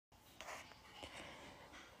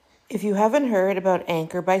If you haven't heard about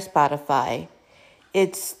Anchor by Spotify,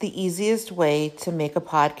 it's the easiest way to make a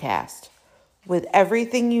podcast with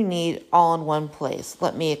everything you need all in one place.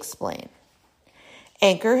 Let me explain.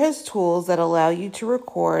 Anchor has tools that allow you to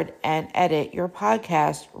record and edit your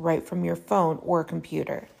podcast right from your phone or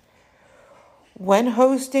computer. When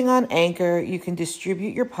hosting on Anchor, you can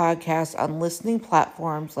distribute your podcast on listening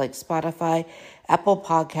platforms like Spotify, Apple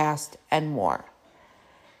Podcast, and more.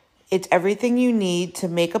 It's everything you need to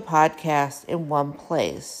make a podcast in one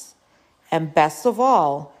place. And best of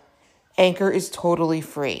all, Anchor is totally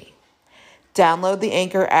free. Download the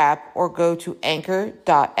Anchor app or go to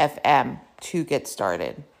anchor.fm to get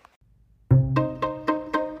started.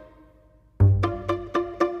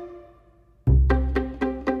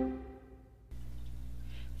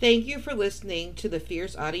 Thank you for listening to the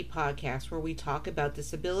Fierce Audie podcast, where we talk about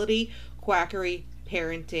disability, quackery,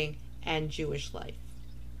 parenting, and Jewish life.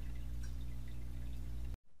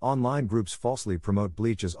 Online groups falsely promote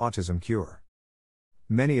bleach as autism cure.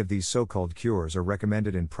 Many of these so-called cures are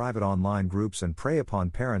recommended in private online groups and prey upon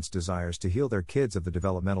parents' desires to heal their kids of the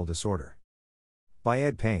developmental disorder. By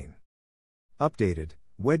Ed Payne. Updated,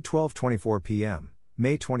 WED 12:24 p.m.,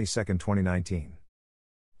 May 22, 2019.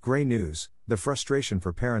 Gray News, the frustration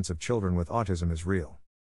for parents of children with autism is real.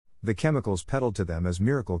 The chemicals peddled to them as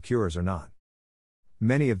miracle cures are not.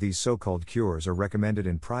 Many of these so-called cures are recommended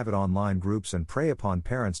in private online groups and prey upon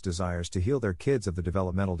parents' desires to heal their kids of the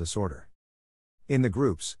developmental disorder. In the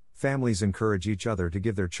groups, families encourage each other to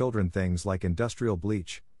give their children things like industrial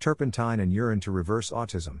bleach, turpentine and urine to reverse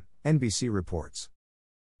autism, NBC reports.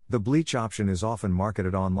 The bleach option is often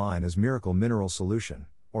marketed online as Miracle Mineral Solution,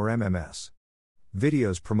 or MMS.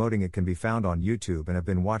 Videos promoting it can be found on YouTube and have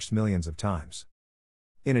been watched millions of times.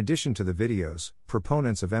 In addition to the videos,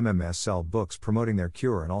 proponents of MMS sell books promoting their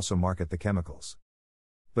cure and also market the chemicals.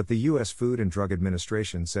 But the U.S. Food and Drug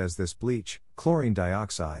Administration says this bleach, chlorine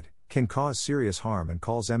dioxide, can cause serious harm and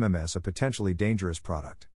calls MMS a potentially dangerous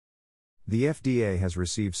product. The FDA has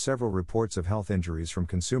received several reports of health injuries from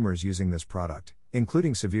consumers using this product,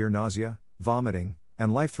 including severe nausea, vomiting,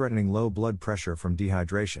 and life-threatening low blood pressure from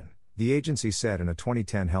dehydration, the agency said in a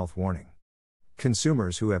 2010 health warning.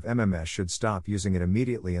 Consumers who have MMS should stop using it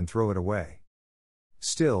immediately and throw it away.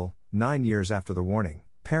 Still, 9 years after the warning,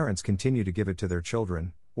 parents continue to give it to their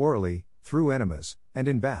children, orally, through enemas, and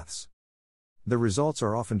in baths. The results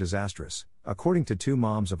are often disastrous, according to 2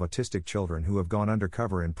 moms of autistic children who have gone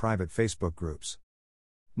undercover in private Facebook groups.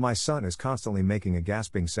 "My son is constantly making a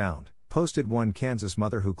gasping sound," posted one Kansas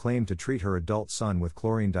mother who claimed to treat her adult son with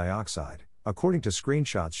chlorine dioxide, according to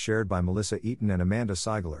screenshots shared by Melissa Eaton and Amanda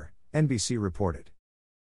Seigler, NBC reported.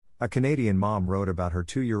 A Canadian mom wrote about her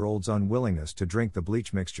 2-year-old's unwillingness to drink the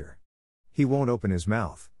bleach mixture. "He won't open his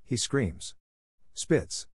mouth, he screams.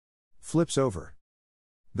 Spits. Flips over."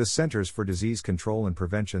 The Centers for Disease Control and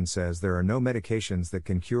Prevention says there are no medications that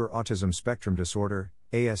can cure autism spectrum disorder,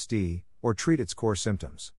 ASD, or treat its core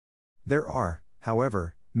symptoms. There are,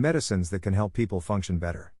 however, medicines that can help people function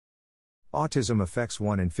better. Autism affects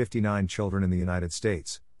 1 in 59 children in the United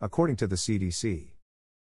States, according to the CDC.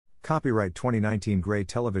 Copyright 2019 Gray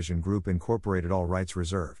Television Group Incorporated, all rights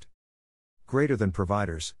reserved. Greater than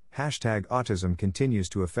providers, #autism continues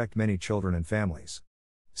to affect many children and families.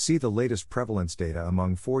 See the latest prevalence data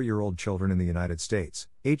among 4-year-old children in the United States,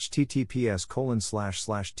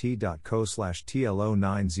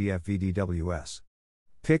 https://t.co/tlo9zfvdws.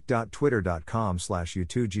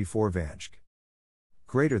 pic.twitter.com/u2g4vanchk.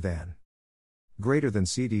 Greater than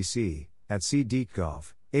CDC, at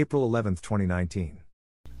c.gov, April 11, 2019.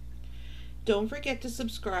 Don't forget to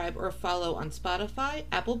subscribe or follow on Spotify,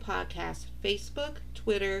 Apple Podcasts, Facebook,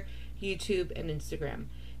 Twitter, YouTube, and Instagram.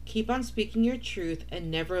 Keep on speaking your truth and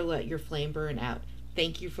never let your flame burn out.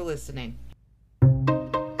 Thank you for listening.